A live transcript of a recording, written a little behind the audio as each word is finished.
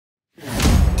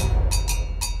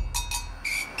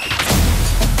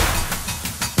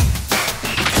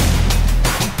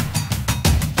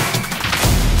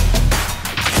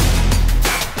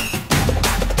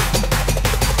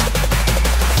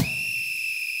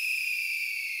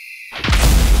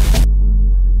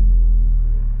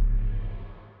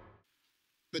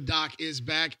Doc is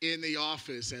back in the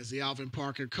office as the Alvin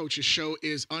Parker Coaches Show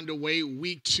is underway.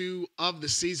 Week 2 of the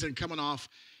season, coming off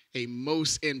a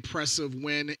most impressive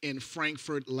win in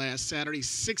Frankfort last Saturday,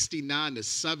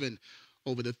 69-7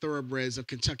 over the Thoroughbreds of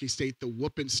Kentucky State. The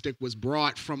whooping stick was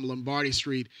brought from Lombardi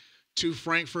Street to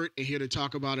Frankfort. And here to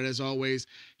talk about it, as always,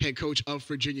 head coach of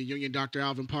Virginia Union, Dr.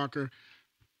 Alvin Parker.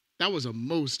 That was a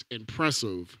most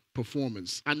impressive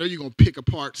performance. I know you're going to pick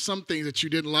apart some things that you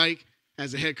didn't like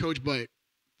as a head coach, but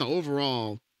the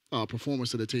overall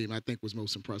performance of the team, I think, was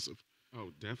most impressive. Oh,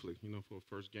 definitely. For a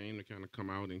first game to kind of come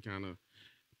out and kind of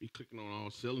be clicking on all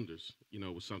cylinders,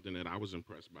 was something that I was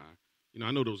impressed by.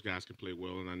 I know those guys can play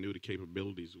well, and I knew the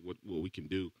capabilities of what we can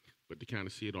do. But to kind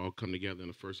of see it all come together in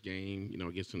the first game,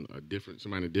 against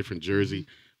somebody in a different jersey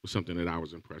was something that I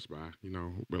was impressed by.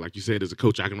 But like you said, as a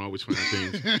coach, I can always find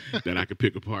things that I could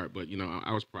pick apart. But,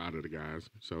 I was proud of the guys.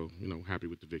 So, happy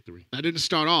with the victory. I didn't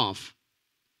start off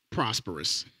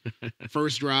prosperous.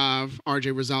 First drive,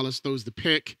 R.J. Rosales throws the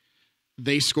pick.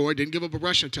 They scored, didn't give up a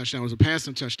rushing touchdown. It was a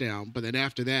passing touchdown. But then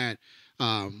after that,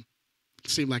 it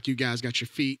seemed like you guys got your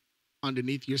feet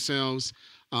underneath yourselves.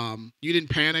 You didn't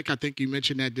panic. I think you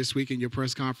mentioned that this week in your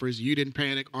press conference. You didn't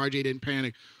panic. RJ didn't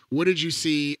panic. What did you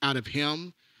see out of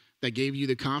him that gave you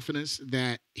the confidence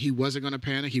that he wasn't going to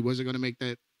panic? He wasn't going to make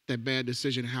that bad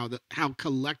decision. How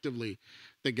collectively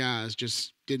the guys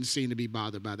just didn't seem to be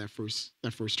bothered by that first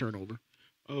turnover.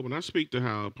 When I speak to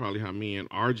how me and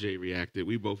RJ reacted,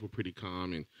 we both were pretty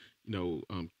calm and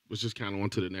was just kind of on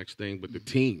to the next thing. But the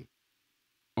team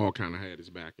all kind of had his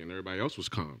back, and everybody else was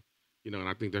calm. And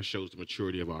I think that shows the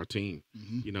maturity of our team.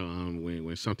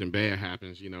 When something bad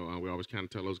happens, we always kind of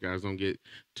tell those guys don't get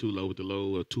too low with the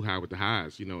low or too high with the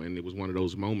highs. And it was one of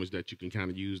those moments that you can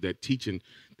kind of use that teaching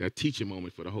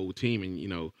moment for the whole team,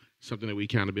 and something that we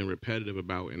kind of been repetitive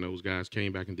about, and those guys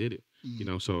came back and did it.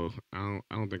 So I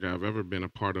don't think I've ever been a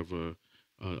part of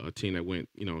a team that went,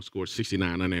 scored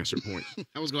 69 unanswered points.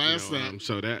 I was going to ask that.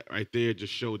 So that right there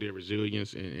just showed their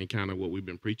resilience and kind of what we've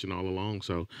been preaching all along.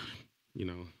 So.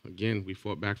 Again, we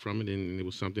fought back from it, and it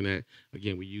was something that,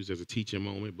 again, we used as a teaching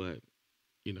moment, but,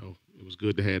 it was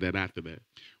good to have that after that.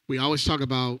 We always talk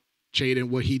about Jaden,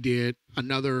 what he did.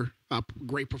 Another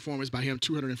great performance by him,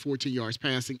 214 yards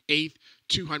passing, 8th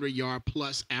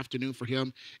 200-yard-plus afternoon for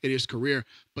him in his career.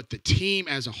 But the team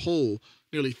as a whole,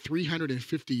 nearly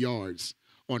 350 yards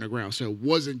on the ground. So it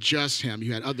wasn't just him.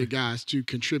 You had other guys to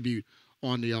contribute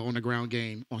on the ground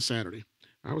game on Saturday.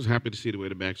 I was happy to see the way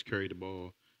the backs carried the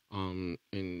ball. And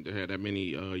to have that many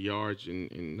yards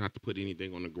and not to put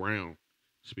anything on the ground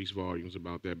speaks volumes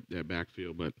about that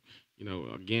backfield. But,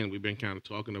 again, we've been kind of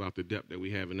talking about the depth that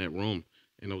we have in that room,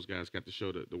 and those guys got to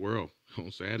show the world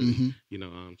on Saturday.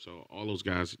 So all those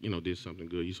guys, did something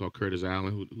good. You saw Curtis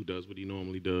Allen, who does what he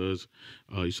normally does.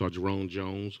 You saw Jerome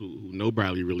Jones, who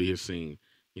nobody really has seen.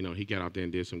 He got out there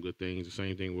and did some good things. The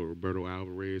same thing with Roberto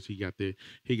Alvarez. He got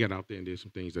out there and did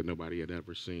some things that nobody had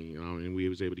ever seen. And we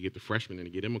was able to get the freshman in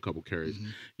and get him a couple carries.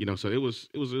 So it was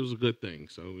a good thing.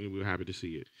 So we were happy to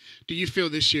see it. Do you feel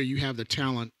this year you have the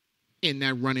talent in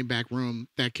that running back room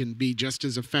that can be just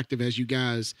as effective as you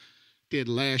guys did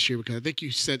last year? Because I think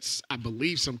you set, I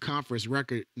believe, some conference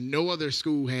record. No other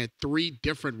school had 3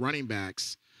 different running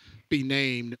backs be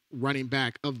named running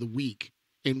back of the week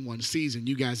in one season.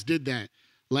 You guys did that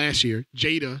last year.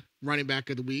 Jada, running back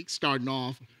of the week, starting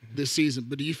off this season.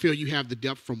 But do you feel you have the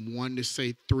depth from 1 to,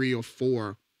 say, 3 or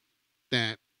 4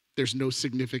 that there's no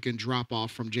significant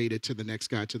drop-off from Jada to the next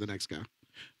guy to the next guy?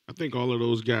 I think all of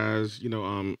those guys,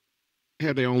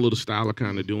 have their own little style of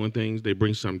kind of doing things. They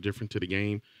bring something different to the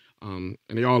game. And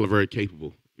they all are very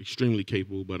capable, extremely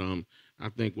capable. But I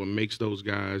think what makes those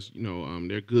guys,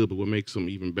 they're good, but what makes them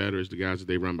even better is the guys that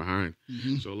they run behind.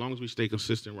 So as long as we stay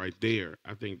consistent right there,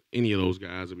 I think any of those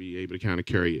guys will be able to kind of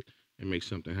carry it and make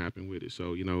something happen with it.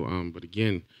 So, but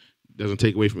again, doesn't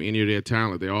take away from any of their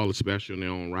talent. They all are special in their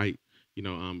own right.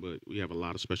 But we have a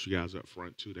lot of special guys up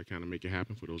front, too, that kind of make it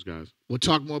happen for those guys. We'll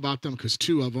talk more about them because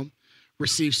 2 of them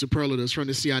received superlatives from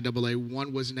the CIAA.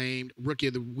 One was named Rookie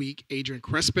of the Week, Adrian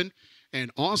Crespin,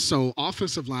 and also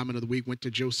Offensive Lineman of the Week went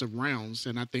to Joseph Rounds,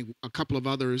 and I think a couple of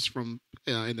others from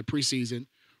in the preseason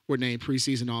were named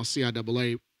preseason all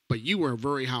CIAA. But you were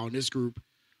very high on this group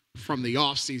from the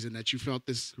offseason, that you felt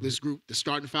this group, the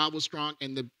starting five was strong,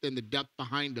 and the depth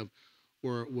behind them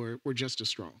were just as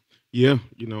strong. Yeah,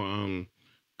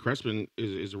 Crespin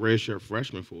is a redshirt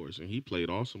freshman for us, and he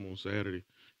played awesome on Saturday.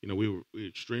 We were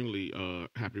extremely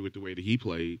happy with the way that he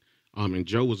played. And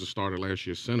Joe was a starter last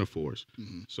year, center for us.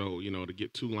 So, to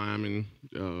get 2 linemen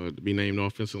to be named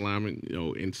offensive linemen,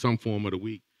 in some form of the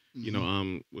week,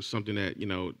 was something that,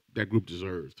 that group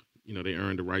deserved. They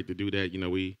earned the right to do that.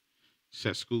 We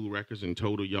set school records in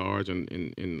total yards, and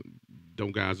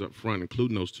them guys up front,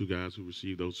 including those two guys who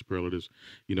received those superlatives,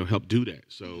 help do that.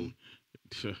 So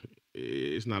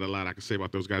it's not a lot I can say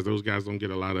about those guys. Those guys don't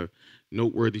get a lot of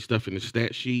noteworthy stuff in the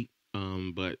stat sheet,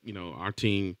 but our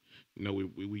team,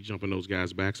 we jump in those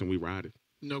guys' backs and we ride it.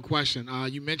 No question.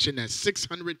 You mentioned that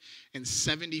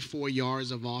 674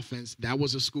 yards of offense. That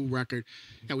was a school record.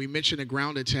 And we mentioned a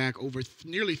ground attack over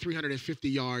nearly 350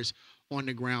 yards on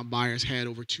the ground. Byers had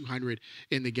over 200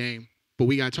 in the game. But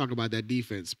we got to talk about that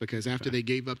defense, because after they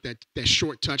gave up that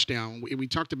short touchdown, we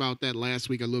talked about that last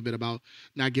week a little bit about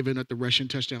not giving up the rushing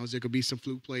touchdowns. There could be some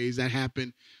fluke plays. That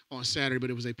happened on Saturday, but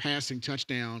it was a passing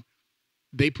touchdown.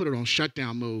 They put it on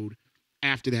shutdown mode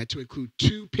after that to include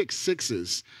 2 pick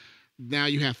sixes. Now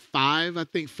you have 5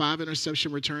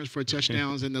 interception returns for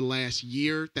touchdowns in the last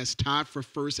year. That's tied for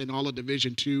first in all of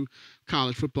Division II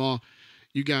college football.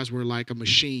 You guys were like a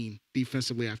machine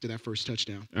defensively after that first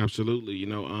touchdown. Absolutely.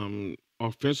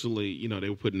 Offensively, they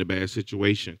were put in a bad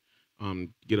situation.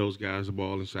 Get those guys the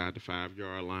ball inside the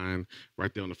 5-yard line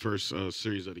right there on the first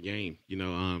series of the game.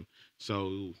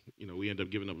 So we end up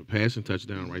giving up a passing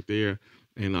touchdown right there.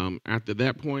 And after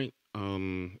that point,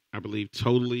 I believe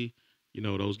totally,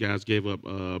 those guys gave up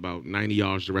about 90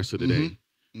 yards the rest of the day.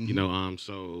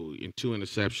 So in 2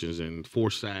 interceptions and 4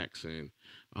 sacks and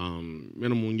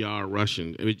minimum yard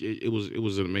rushing, it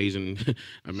was an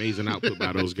amazing output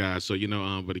by those guys. So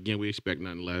but again, we expect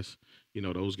nothing less.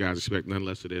 Those guys expect nothing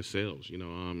less of themselves.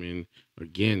 And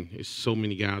again, it's so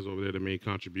many guys over there that made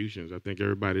contributions. I think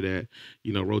everybody that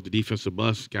rode the defensive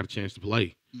bus got a chance to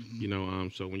play.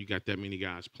 So when you got that many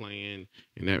guys playing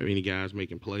and that many guys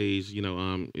making plays,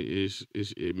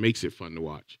 it makes it fun to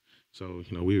watch. So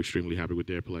we were extremely happy with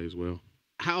their play as well.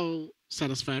 How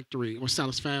satisfying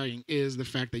is the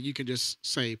fact that you can just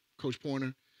say, Coach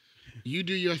Pointer, you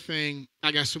do your thing.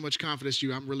 I got so much confidence in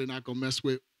you. I'm really not going to mess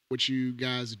with what you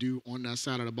guys do on that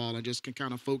side of the ball, and just can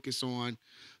kind of focus on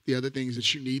the other things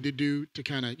that you need to do to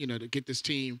kind of, to get this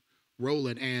team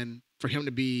rolling. And for him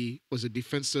to be, was a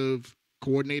defensive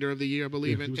coordinator of the year, I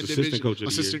believe, he was in assistant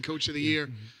division, coach of the year.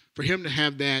 Mm-hmm. For him to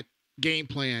have that game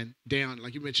plan down,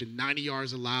 like you mentioned, 90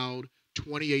 yards allowed,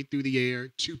 28 through the air,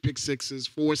 2 pick sixes,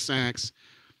 4 sacks.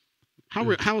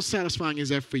 How satisfying is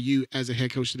that for you as a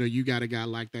head coach to know you got a guy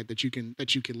like that you can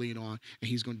lean on, and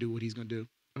he's going to do what he's going to do?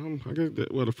 I guess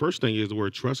the first thing is the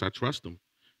word trust. I trust him.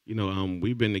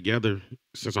 We've been together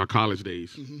since our college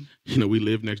days. Mm-hmm. We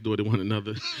live next door to one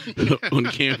another on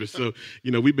the campus. So,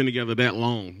 we've been together that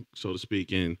long, so to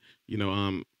speak. And,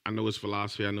 I know his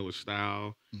philosophy. I know his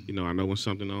style. Mm-hmm. I know when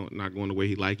something not going the way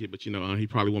he like it. But, he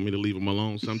probably want me to leave him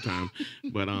alone sometime.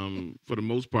 But for the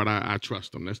most part, I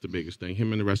trust him. That's the biggest thing.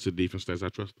 Him and the rest of the defense staff,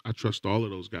 I trust all of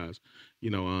those guys.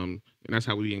 And that's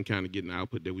how we been kind of getting the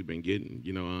output that we've been getting.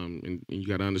 And you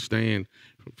got to understand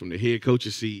from the head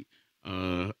coach's seat,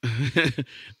 I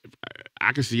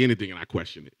can see anything and I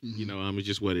question it. Mm-hmm. It's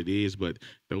just what it is. But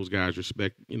those guys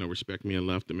respect me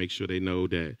enough to make sure they know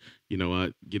that,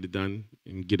 get it done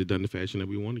and get it done the fashion that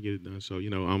we want to get it done. So,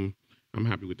 I'm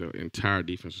happy with the entire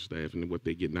defensive staff and what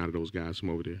they're getting out of those guys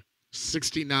from over there.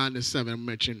 69-7. I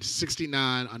mentioned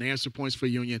 69 unanswered points for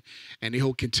Union, and they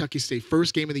hold Kentucky State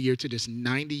first game of the year to just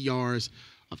 90 yards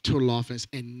of total offense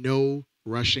and no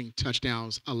rushing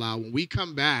touchdowns allowed. When we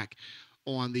come back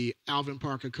on the Alvin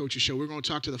Parker Coaches Show, we're going to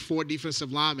talk to the 4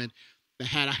 defensive linemen that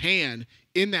had a hand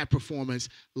in that performance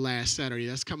last Saturday.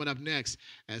 That's coming up next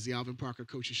as the Alvin Parker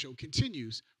Coaches Show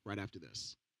continues right after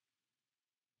this.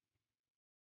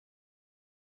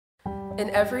 In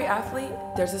every athlete,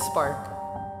 there's a spark,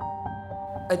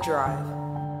 a drive.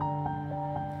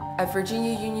 At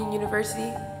Virginia Union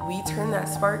University, we turn that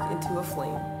spark into a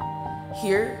flame.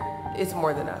 Here, it's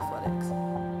more than athletics.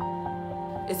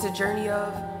 It's a journey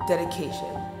of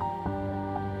dedication,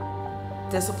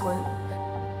 discipline,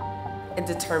 and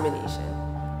determination,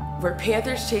 where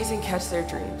Panthers chase and catch their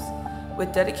dreams.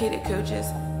 With dedicated coaches,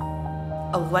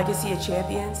 a legacy of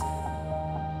champions,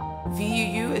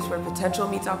 VUU is where potential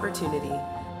meets opportunity.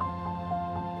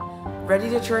 Ready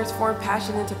to transform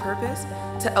passion into purpose,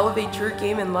 to elevate your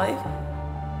game in life?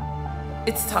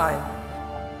 It's time.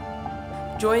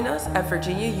 Join us at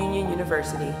Virginia Union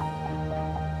University,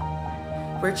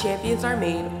 where champions are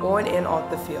made on and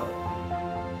off the field.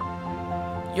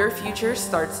 Your future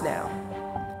starts now.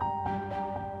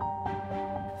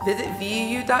 Visit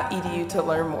vuu.edu to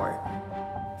learn more.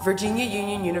 Virginia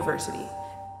Union University.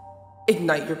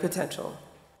 Ignite your potential.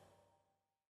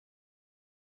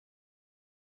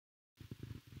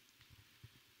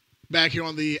 Back here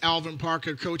on the Alvin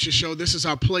Parker Coaches Show, this is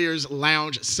our Players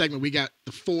Lounge segment. We got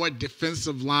the 4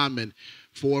 defensive linemen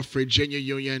for Virginia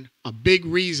Union. A big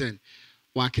reason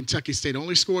while Kentucky State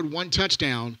only scored 1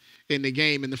 touchdown in the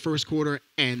game in the first quarter,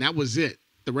 and that was it.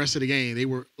 The rest of the game, they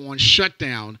were on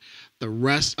shutdown the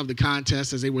rest of the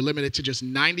contest as they were limited to just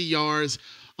 90 yards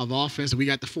of offense. We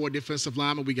got the 4 defensive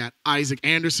linemen. We got Isaac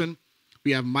Anderson.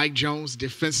 We have Mike Jones,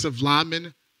 defensive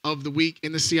lineman of the week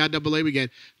in the CIAA. We got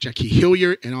Jackie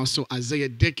Hilliard and also Isaiah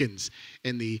Dickens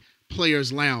in the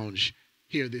Players Lounge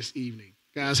here this evening.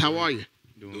 Guys, how are you?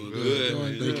 Doing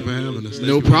good. Thank you for having us.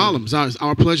 No problems. It's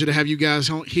our pleasure to have you guys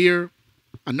here.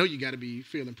 I know you got to be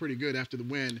feeling pretty good after the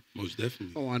win. Most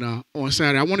definitely. On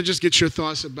Saturday. I want to just get your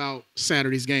thoughts about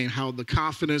Saturday's game, how the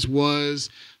confidence was,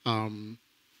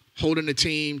 holding the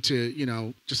team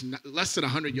to, just less than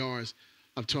 100 yards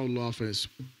of total offense,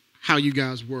 how you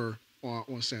guys were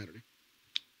on Saturday.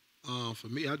 For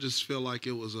me, I just feel like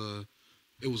it was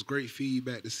great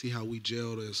feedback to see how we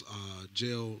gelled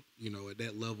at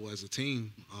that level as a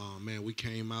team. Man, we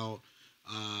came out,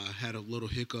 had a little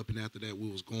hiccup, and after that we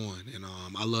was going. And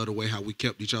I love the way how we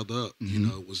kept each other up.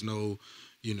 Mm-hmm. It was no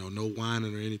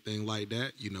whining or anything like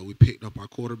that. We picked up our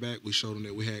quarterback. We showed him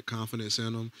that we had confidence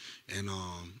in him, and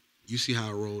you see how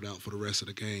it rolled out for the rest of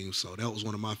the game. So that was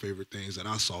one of my favorite things that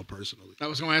I saw personally. I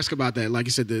was going to ask about that. Like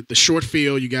you said, the short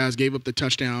field, you guys gave up the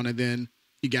touchdown, and then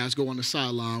you guys go on the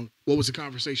sideline. What was the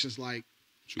conversations like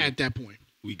at that point?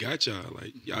 We got y'all.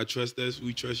 Like, y'all trust us.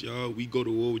 We trust y'all. We go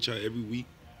to war with y'all every week.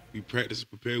 We practice and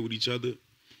prepare with each other.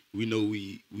 We know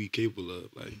we capable of.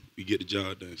 Like, we get the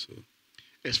job done. So,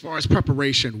 as far as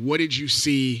preparation, what did you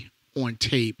see on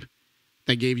tape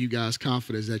that gave you guys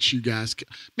confidence that you guys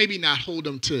maybe not hold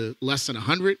them to less than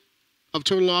 100 of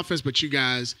total offense, but you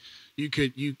guys,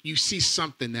 you see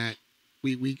something that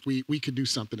we could do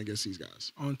something against these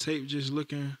guys? On tape, just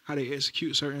looking how they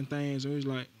execute certain things, and it was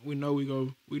like we know we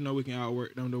can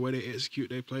outwork them the way they execute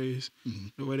their plays,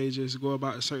 the way they just go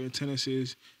about certain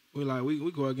tendencies. We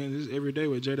go against this every day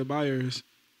with Jada Byers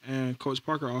and Coach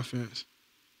Parker offense.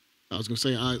 I was gonna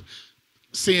say,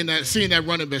 seeing that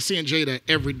running back, seeing Jada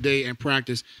every day in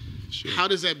practice, sure. How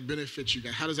does that benefit you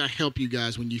guys? How does that help you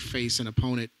guys when you face an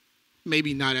opponent,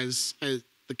 maybe not as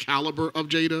the caliber of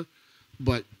Jada,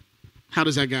 but how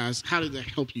does that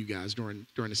help you guys during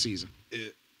the season?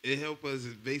 It helps us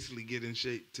basically get in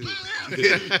shape too.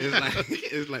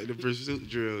 it's like the pursuit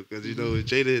drill, because with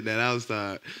Jada hit that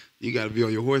outside, you got to be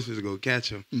on your horses to go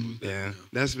catch him. Mm-hmm. Yeah,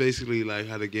 that's basically like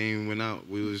how the game went out.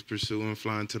 We was pursuing,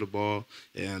 flying to the ball,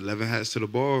 and 11 hats to the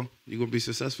ball. You're gonna be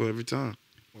successful every time.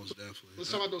 Most definitely. Let's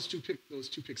talk about those two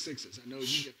pick sixes. I know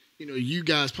you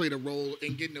guys played a role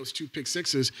in getting those 2 pick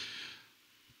sixes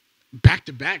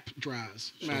back-to-back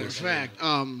drives. Matter of fact,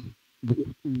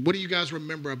 what do you guys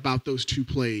remember about those 2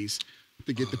 plays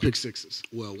to get the pick sixes?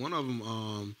 Well, one of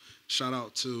them, shout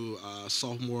out to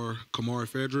sophomore Kamari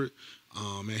Frederick.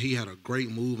 Man, he had a great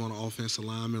move on the offensive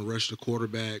lineman, rushed the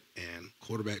quarterback, and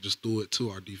quarterback just threw it to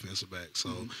our defensive back. So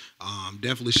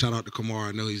definitely shout out to Kamari.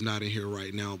 I know he's not in here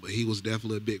right now, but he was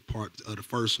definitely a big part of the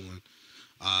first one.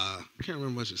 I can't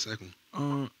remember much of the second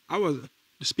one.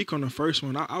 To speak on the first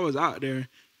one, I was out there,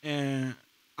 and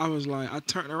I was like, I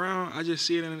turned around, I just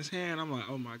see it in his hand. I'm like,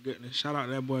 oh my goodness, shout out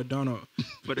to that boy Donald.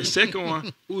 But the second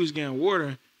one, we was getting water,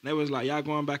 and they was like, y'all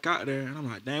going back out there. And I'm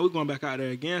like, dang, we're going back out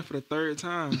there again for the 3rd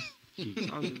time.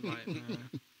 I was just like, man,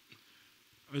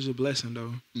 it was a blessing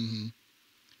though.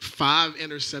 5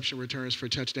 interception returns for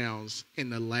touchdowns in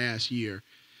the last year.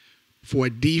 For a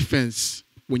defense,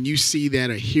 when you see that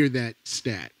or hear that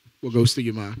stat, what goes through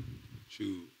your mind?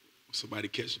 shoot, somebody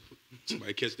catch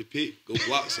the pick, go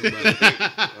block somebody.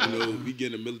 We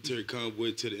get a military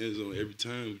convoy to the end zone every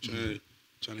time. We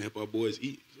trying to help our boys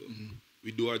eat. So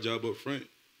we do our job up front.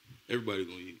 Everybody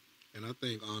gonna eat. And I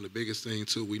think the biggest thing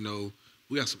too, we know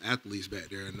we got some athletes back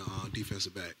there in the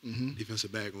defensive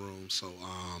back room. So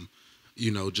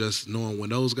just knowing when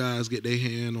those guys get their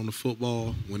hand on the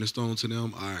football, when it's thrown to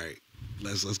them, all right,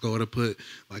 let's go ahead and put,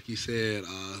 like you said,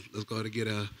 let's go ahead and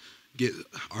get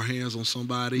our hands on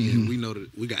somebody, and we know that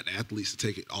we got the athletes to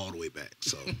take it all the way back.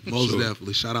 So most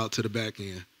definitely, shout out to the back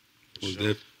end.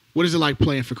 What is it like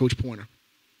playing for Coach Pointer?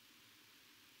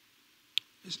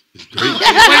 It's great.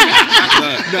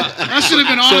 That should have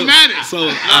been automatic.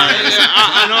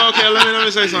 I know. Okay, let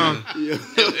me say something.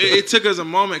 It took us a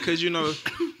moment because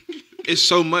it's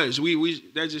so much.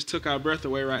 That just took our breath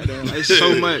away right there. Like, it's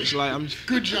so much.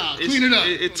 Good job. Clean it up.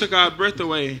 It took our breath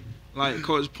away. Like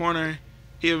Coach Pointer,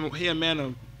 he a man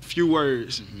of few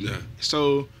words. Yeah.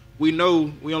 So we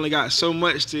know we only got so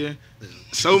much. Because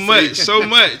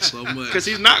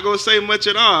he's not gonna say much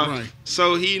at all. Right.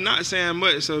 So he not saying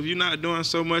much. So if you're not doing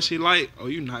so much he like,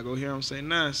 you're not gonna hear him say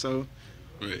nothing. So,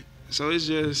 right. So it's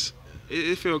just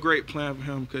it feel great playing for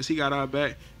him because he got our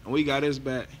back and we got his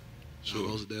back. Sure.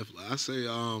 Most definitely. I say,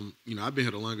 I've been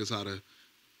here the longest out of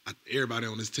everybody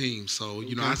on this team. So,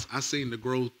 I seen the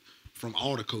growth from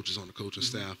all the coaches on the coaching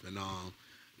staff. And,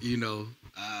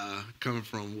 coming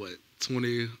from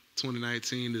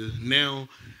 2019 to now,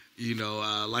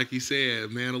 like he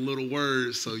said, man, a little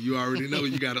word. So you already know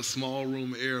you got a small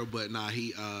room of error. But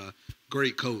he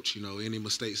great coach. Any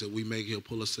mistakes that we make, he'll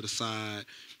pull us to the side.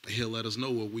 And he'll let us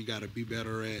know what we got to be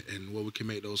better at and where we can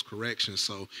make those corrections.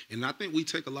 So, and I think we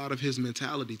take a lot of his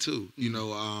mentality too.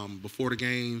 Before the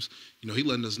games, he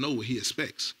letting us know what he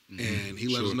expects, and he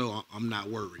let us know I'm not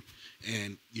worried.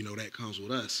 And that comes with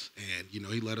us. And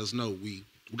he let us know we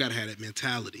got to have that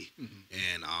mentality.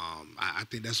 And I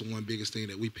think that's the one biggest thing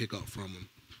that we pick up from him.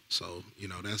 So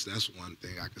that's one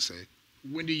thing I can say.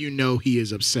 When do you know he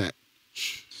is upset?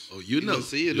 Oh, You gonna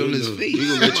see it on his face. We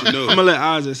gonna let you know. I'm gonna let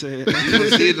Isaac say it. You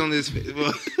gonna see it on his face. We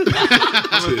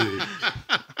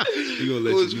gonna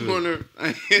let you know.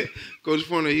 Coach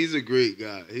Pointer, he's a great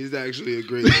guy. He's actually a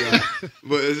great guy.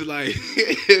 But it's like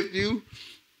if you,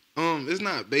 it's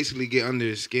not basically get under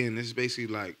his skin. It's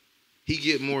basically like he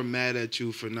get more mad at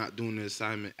you for not doing the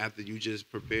assignment after you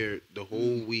just prepared the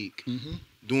whole week.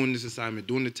 Doing this assignment,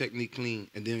 doing the technique clean,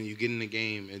 and then you get in the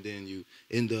game, and then you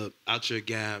end up out your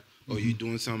gap, or you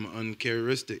doing something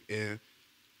uncharacteristic, and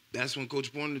that's when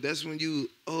Coach Pointer. That's when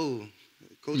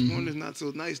Coach Pointer's not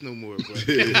so nice no more. But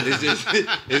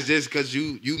it's just because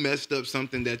you messed up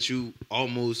something that you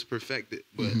almost perfected.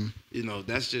 But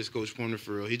that's just Coach Pointer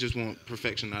for real. He just want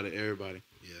perfection out of everybody.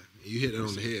 Yeah, you hit it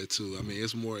on the head too. I mean,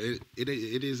 it's more. It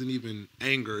isn't even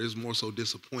anger. It's more so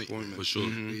disappointment. For sure.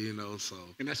 So.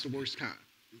 And that's the worst kind.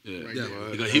 Yeah, Right yeah. there.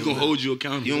 Because he gonna hold you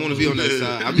accountable. You don't want to be on that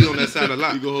side. I be on that side a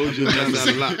lot. He gonna hold you on that side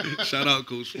a accountable. lot. Shout out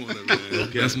Coach Pointer,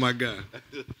 man. That's my guy.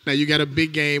 Now you got a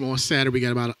big game on Saturday. We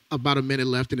got about a minute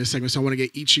left in this segment, so I want to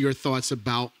get each of your thoughts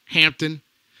about Hampton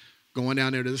going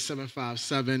down there to the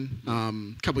 757.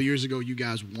 A couple years ago, you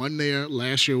guys won there.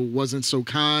 Last year wasn't so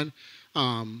kind.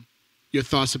 Your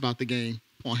thoughts about the game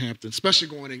on Hampton, especially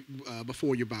going in,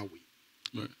 before your bye week.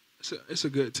 Right. It's a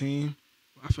good team.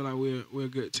 I feel like we're a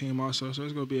good team also, so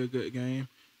it's gonna be a good game.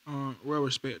 Well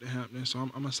respect to Hampton, so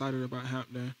I'm excited about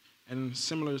Hampton, and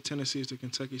similar tendencies to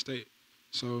Kentucky State,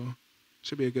 so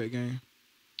should be a good game.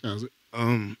 How's it?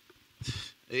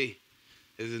 Hey,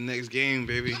 it's the next game,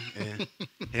 baby, and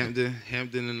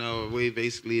Hampton and our way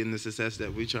basically in the success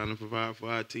that we're trying to provide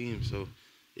for our team. So,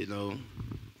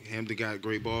 Hampton got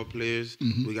great ball players.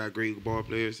 We got great ball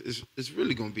players. It's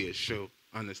really gonna be a show.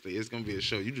 Honestly, it's gonna be a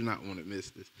show. You do not want to miss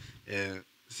this. And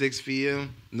 6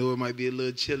 p.m. Know it might be a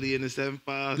little chilly in the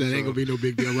 7-5. That ain't gonna be no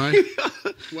big deal, right?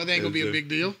 Well, that ain't gonna be a big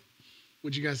deal.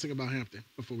 What you guys think about Hampton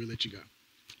before we let you go?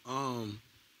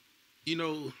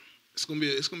 It's gonna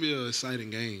be an exciting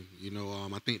game.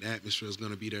 I think the atmosphere is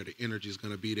gonna be there. The energy is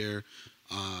gonna be there.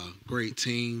 Great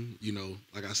team.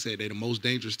 Like I said, they're the most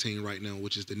dangerous team right now,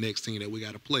 which is the next team that we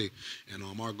got to play. And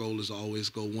our goal is to always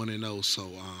go 1-0.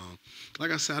 So,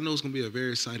 like I said, I know it's gonna be a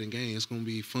very exciting game. It's gonna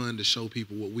be fun to show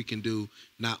people what we can do,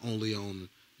 not only on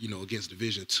against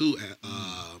Division II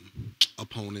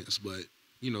opponents, but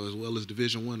as well as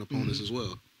Division I opponents as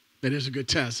well. That is a good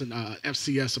test, an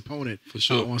FCS opponent For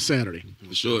sure. On Saturday.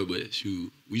 For sure, but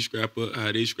shoot, we scrap up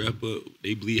how they scrap up.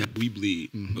 They bleed how we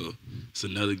bleed. It's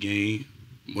another game.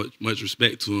 Much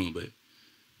respect to them, but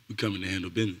we coming to handle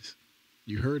business.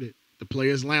 You heard it. The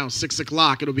Players Lounge, 6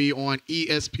 o'clock. It'll be on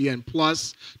ESPN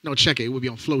Plus. No, check it. It will be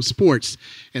on Flow Sports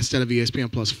instead of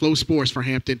ESPN Plus. Flow Sports for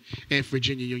Hampton and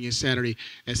Virginia Union Saturday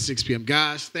at 6 p.m.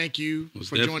 Guys, thank you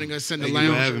for joining us in the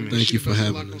lounge. Thank you for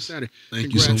having us.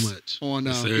 Thank you so much. On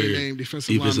Yes, being named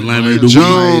defensive Defensive lineman. lineman of the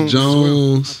Mike week.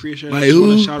 Jones. I appreciate it. Mike I just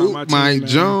wanna who? shout out my team, Mike man.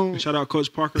 Jones. Shout out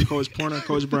Coach Parker, Coach Pointer,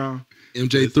 Coach Brown.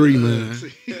 MJ3, man.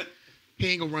 He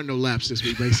ain't going to run no laps this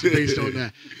week based on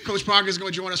that. Coach Parker is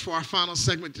going to join us for our final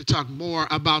segment to talk more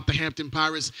about the Hampton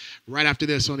Pirates right after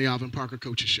this on the Alvin Parker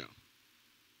Coaches Show.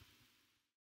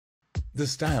 The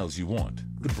styles you want,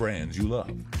 the brands you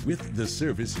love, with the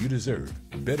service you deserve.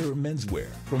 Better Menswear.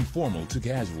 From formal to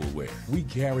casual wear, we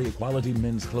carry quality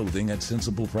men's clothing at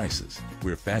sensible prices,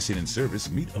 where fashion and service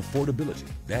meet affordability.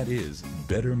 That is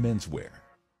Better Menswear.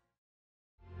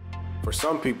 For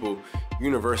some people,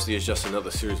 university is just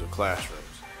another series of classrooms.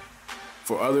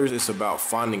 For others, it's about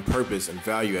finding purpose and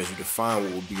value as you define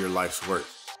what will be your life's work.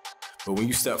 But when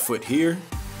you step foot here,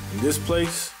 in this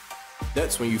place,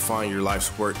 that's when you find your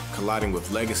life's work colliding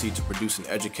with legacy to produce an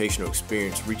educational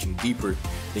experience reaching deeper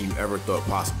than you ever thought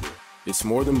possible. It's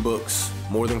more than books,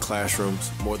 more than classrooms,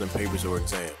 more than papers or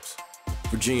exams.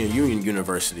 Virginia Union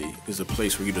University is a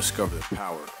place where you discover the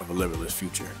power of a limitless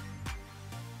future.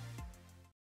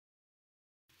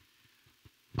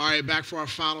 All right, back for our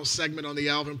final segment on the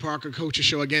Alvin Parker Coaches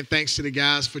Show. Again, thanks to the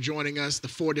guys for joining us, the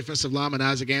 4 defensive linemen,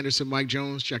 Isaac Anderson, Mike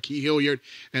Jones, Shaquille Hilliard,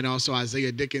 and also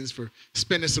Isaiah Dickens for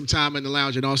spending some time in the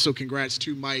lounge. And also congrats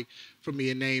to Mike for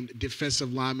being named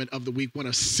Defensive Lineman of the Week, one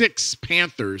of 6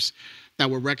 Panthers that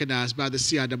were recognized by the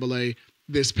CIAA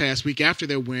this past week after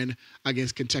their win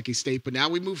against Kentucky State. But now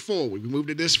we move forward. We move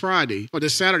to this Saturday,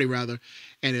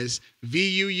 and it's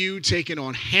VUU taking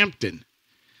on Hampton.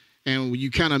 And you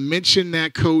kind of mentioned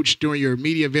that, Coach, during your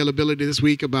media availability this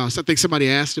week about, I think somebody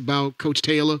asked about Coach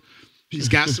Taylor. He's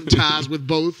got some ties with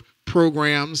both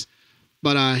programs,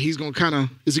 but he's going to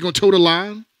is he going to toe the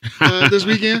line this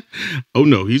weekend? Oh,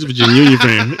 no, he's a Virginia Union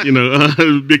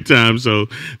fan, big time. So,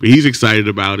 but he's excited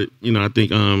about it. I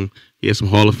think he has some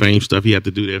Hall of Fame stuff he had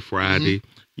to do there Friday. Mm-hmm.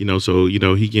 So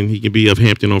he can be of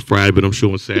Hampton on Friday, but I'm sure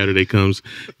when Saturday comes,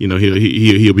 he'll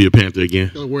be a Panther again.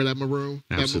 He'll wear that maroon.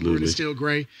 Absolutely. That maroon is still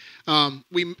gray.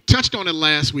 We touched on it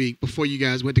last week before you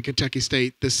guys went to Kentucky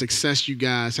State, the success you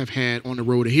guys have had on the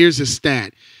road. And here's a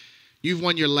stat. You've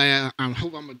won your last – I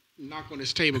hope I'm going to knock on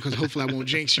this table because hopefully I won't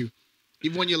jinx you.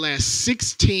 You've won your last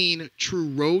 16 true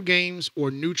road games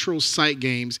or neutral site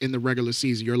games in the regular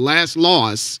season. Your last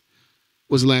loss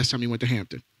was the last time you went to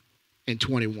Hampton in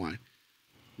 21.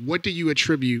 What do you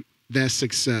attribute that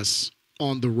success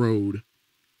on the road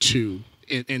to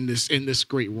in this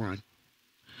great run?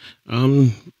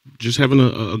 Just having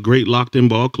a great locked-in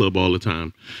ball club all the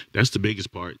time. That's the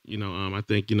biggest part. I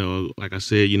think, like I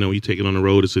said, when you take it on the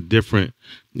road, it's a different,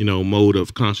 mode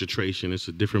of concentration. It's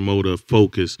a different mode of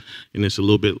focus, and it's a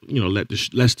little bit,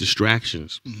 less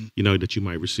distractions, mm-hmm. That you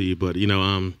might receive. But,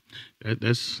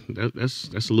 that's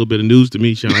a little bit of news to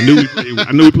me, Sean. I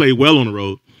knew we played well on the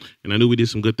road, and I knew we did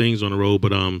some good things on the road.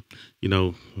 But I didn't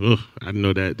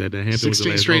know that Hampton was the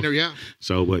last strainer, yeah.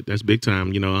 So, but that's big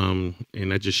time,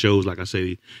 and that just shows, like I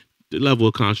say, the level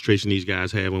of concentration these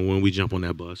guys have when we jump on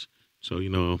that bus. So,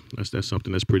 that's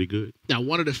something that's pretty good. Now,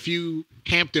 one of the few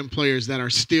Hampton players that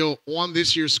are still on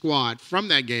this year's squad from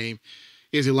that game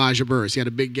is Elijah Burris. He had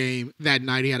a big game that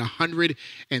night. He had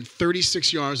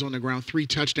 136 yards on the ground, 3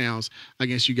 touchdowns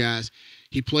against you guys.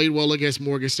 He played well against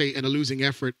Morgan State in a losing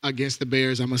effort against the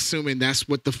Bears. I'm assuming that's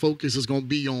what the focus is going to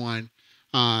be on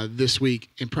this week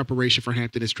in preparation for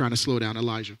Hampton, is trying to slow down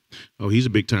Elijah. Oh, he's a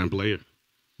big-time player.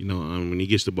 When he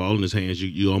gets the ball in his hands,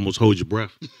 you almost hold your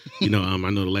breath. I know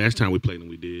the last time we played him,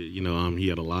 we did. He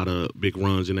had a lot of big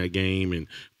runs in that game and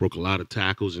broke a lot of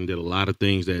tackles and did a lot of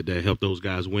things that helped those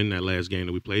guys win that last game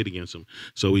that we played against him.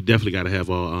 So we definitely got to have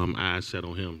our eyes set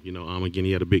on him. Again,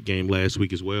 he had a big game last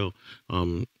week as well.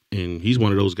 And he's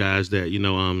one of those guys that,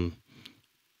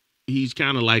 he's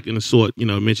kind of like in a sort,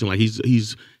 mentioned like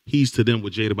he's to them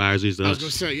what Jada Byers is to us. I was going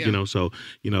to say, yeah. So,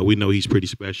 we know he's pretty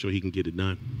special. He can get it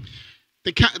done.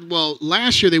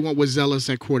 Last year they went with Zealous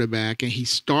at quarterback, and he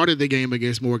started the game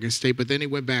against Morgan State, but then he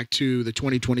went back to the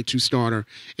 2022 starter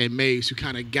and Mays, who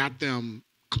kind of got them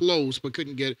close but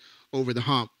couldn't get over the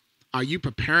hump. Are you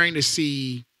preparing to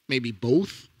see maybe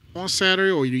both on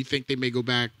Saturday, or do you think they may go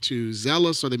back to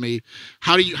Zealous, or they may?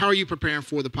 How are you preparing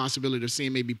for the possibility of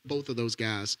seeing maybe both of those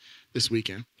guys this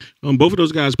weekend? Both of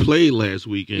those guys played last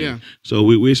weekend, yeah. So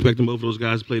we expecting both of those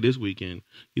guys to play this weekend.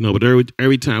 But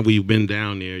every time we've been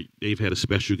down there, they've had a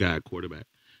special guy at quarterback.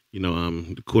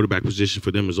 The quarterback position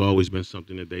for them has always been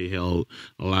something that they held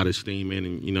a lot of esteem in.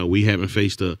 And, we haven't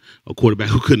faced a quarterback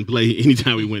who couldn't play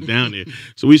anytime we went down there.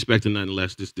 So we expecting nothing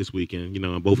less this weekend.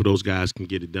 And both of those guys can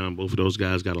get it done. Both of those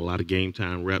guys got a lot of game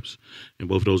time reps, and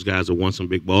both of those guys have won some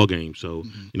big ball games. So,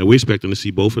 we're expecting to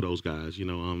see both of those guys,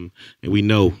 and we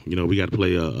know, we got to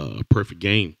play a perfect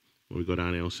game when we go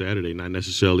down there on Saturday, not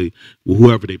necessarily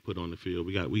whoever they put on the field.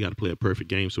 We got to play a perfect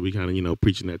game. So we kind of,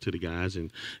 preaching that to the guys,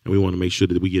 and we want to make sure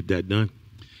that we get that done.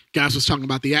 Guys was talking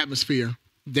about the atmosphere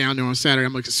down there on Saturday.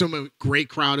 I'm assuming a great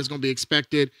crowd is going to be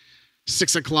expected.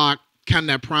 6 o'clock, kind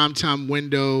of that primetime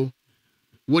window.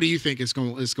 What do you think it's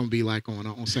going to be like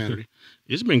on Saturday?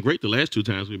 It's been great the last 2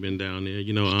 times we've been down there.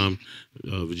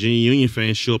 Virginia Union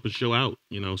fans show up and show out.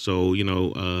 So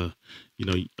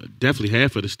definitely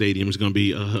half of the stadium is going to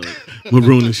be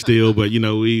maroon and steel. But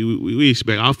we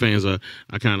expect our fans are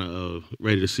kind of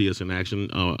ready to see us in action.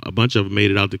 A bunch of them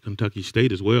made it out to Kentucky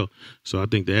State as well. So I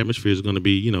think the atmosphere is going to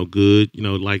be good.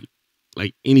 Like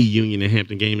any Union and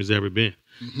Hampton game has ever been.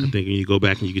 Mm-hmm. I think when you go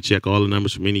back and you can check all the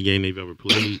numbers from any game they've ever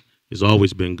played, it's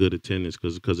always been good attendance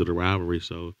because of the rivalry.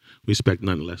 So we expect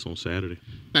nothing less on Saturday.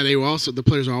 Now the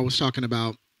players are always talking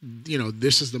about,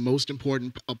 this is the most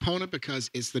important opponent because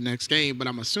it's the next game, but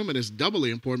I'm assuming it's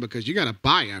doubly important because you got to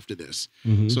bye after this.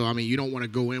 Mm-hmm. So, you don't want to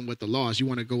go in with the loss. You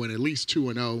want to go in at least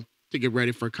 2-0 to get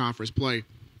ready for conference play.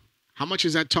 How much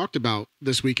is that talked about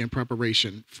this week in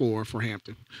preparation for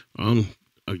Hampton? Kind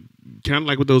of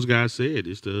like what those guys said.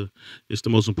 It's the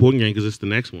most important game because it's the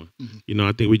next one.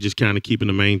 I think we just kind of keeping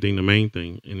the main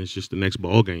thing, and it's just the next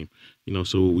ball game.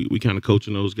 So we kind of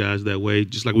coaching those guys that way,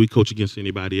 just like we coach against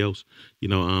anybody else.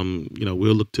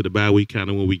 We'll look to the bye week kind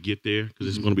of when we get there because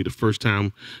it's going to be the first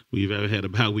time we've ever had a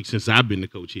bye week since I've been the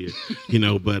coach here.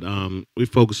 But we're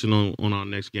focusing on our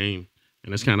next game,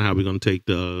 and that's kind of how we're going to take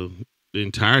the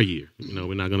entire year.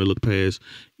 We're not going to look past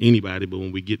anybody, but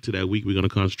when we get to that week, we're going to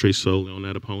concentrate solely on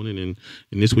that opponent. And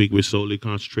this week, we're solely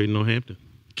concentrating on Hampton.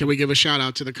 Can we give a shout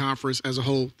out to the conference as a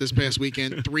whole this past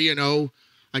weekend? 3-0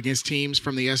 against teams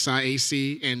from the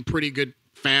SIAC in pretty good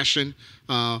fashion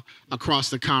across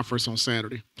the conference on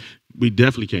Saturday. We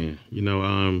definitely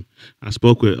can. I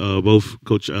spoke with both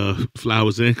Coach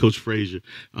Flowers and Coach Frazier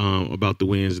about the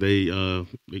wins. They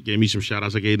gave me some shout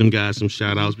outs. I gave them guys some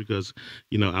shout outs because,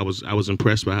 I was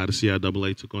impressed by how the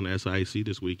CIAA took on the SIAC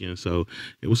this weekend. So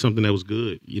it was something that was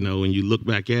good. When you look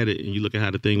back at it and you look at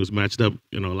how the thing was matched up,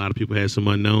 a lot of people had some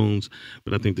unknowns,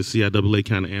 but I think the CIAA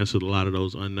kind of answered a lot of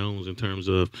those unknowns in terms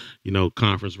of,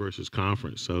 conference versus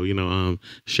conference. So,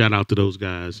 shout out to those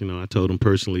guys. I told them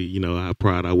personally, how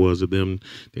proud I was of them.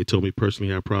 They told me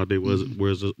personally how proud they was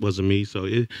of me. So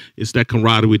it's that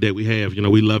camaraderie that we have.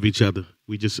 We love each other.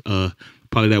 We just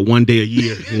probably that one day a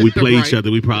year when we play each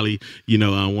other, we probably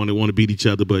want to beat each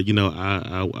other. But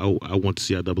I want the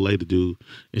CIAA to do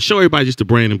and show everybody just the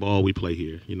brand and ball we play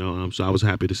here. So I was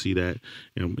happy to see that.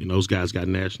 And those guys got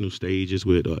national stages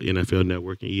with NFL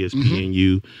Network and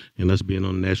ESPNU, and us being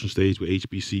on the national stage with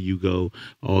HBCU Go.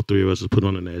 All three of us was put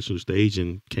on the national stage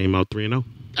and came out 3-0.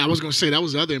 I was going to say that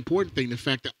was the other important thing, the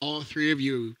fact that all three of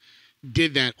you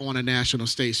did that on a national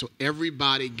stage. So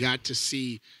everybody got to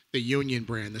see the Union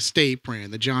brand, the State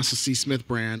brand, the Johnson C. Smith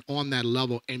brand on that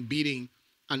level and beating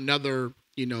another,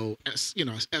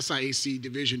 SIAC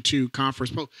Division II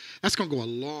conference. That's going to go a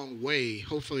long way.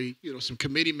 Hopefully, some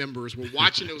committee members were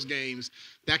watching those games.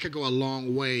 That could go a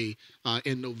long way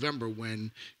in November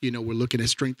when, we're looking at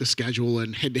strength of schedule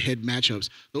and head-to-head matchups.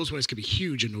 Those wins could be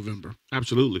huge in November.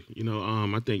 Absolutely.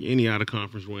 I think any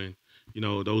out-of-conference win,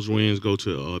 those wins go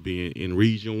to being in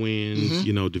region wins,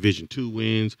 Division II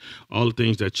wins, all the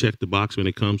things that check the box when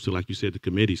it comes to, like you said, the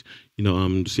committees.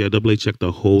 CIAA checked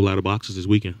a whole lot of boxes this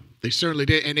weekend. They certainly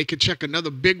did, and they could check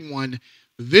another big one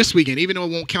this weekend, even though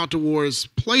it won't count towards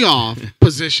playoff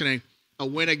positioning. A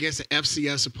win against an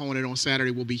FCS opponent on Saturday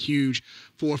will be huge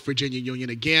for Virginia Union.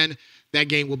 Again, that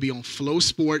game will be on Flow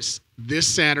Sports this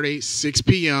Saturday, 6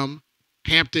 p.m.,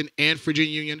 Hampton and Virginia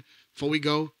Union. Before we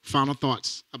go, final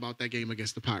thoughts about that game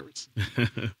against the Pirates.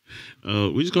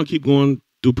 We're just going to keep going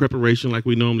through preparation like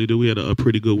we normally do. We had a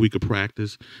pretty good week of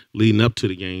practice leading up to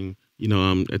the game,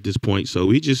 at this point. So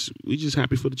we just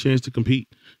happy for the chance to compete.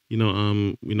 We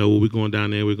know what we're going down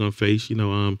there, we're going to face,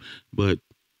 but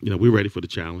we're ready for the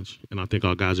challenge. And I think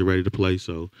our guys are ready to play.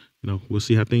 So, we'll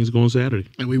see how things go on Saturday.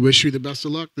 And we wish you the best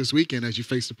of luck this weekend as you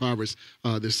face the Pirates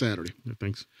this Saturday. Yeah,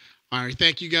 thanks. All right,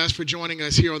 thank you guys for joining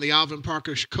us here on the Alvin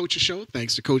Parker Coaches Show.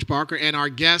 Thanks to Coach Parker and our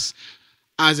guests,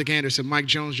 Isaac Anderson, Mike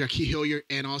Jones, Jackie Hilliard,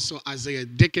 and also Isaiah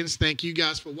Dickens. Thank you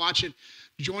guys for watching.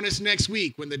 Join us next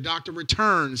week when the doctor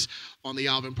returns on the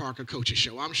Alvin Parker Coaches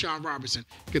Show. I'm Sean Robertson.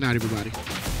 Good night, everybody.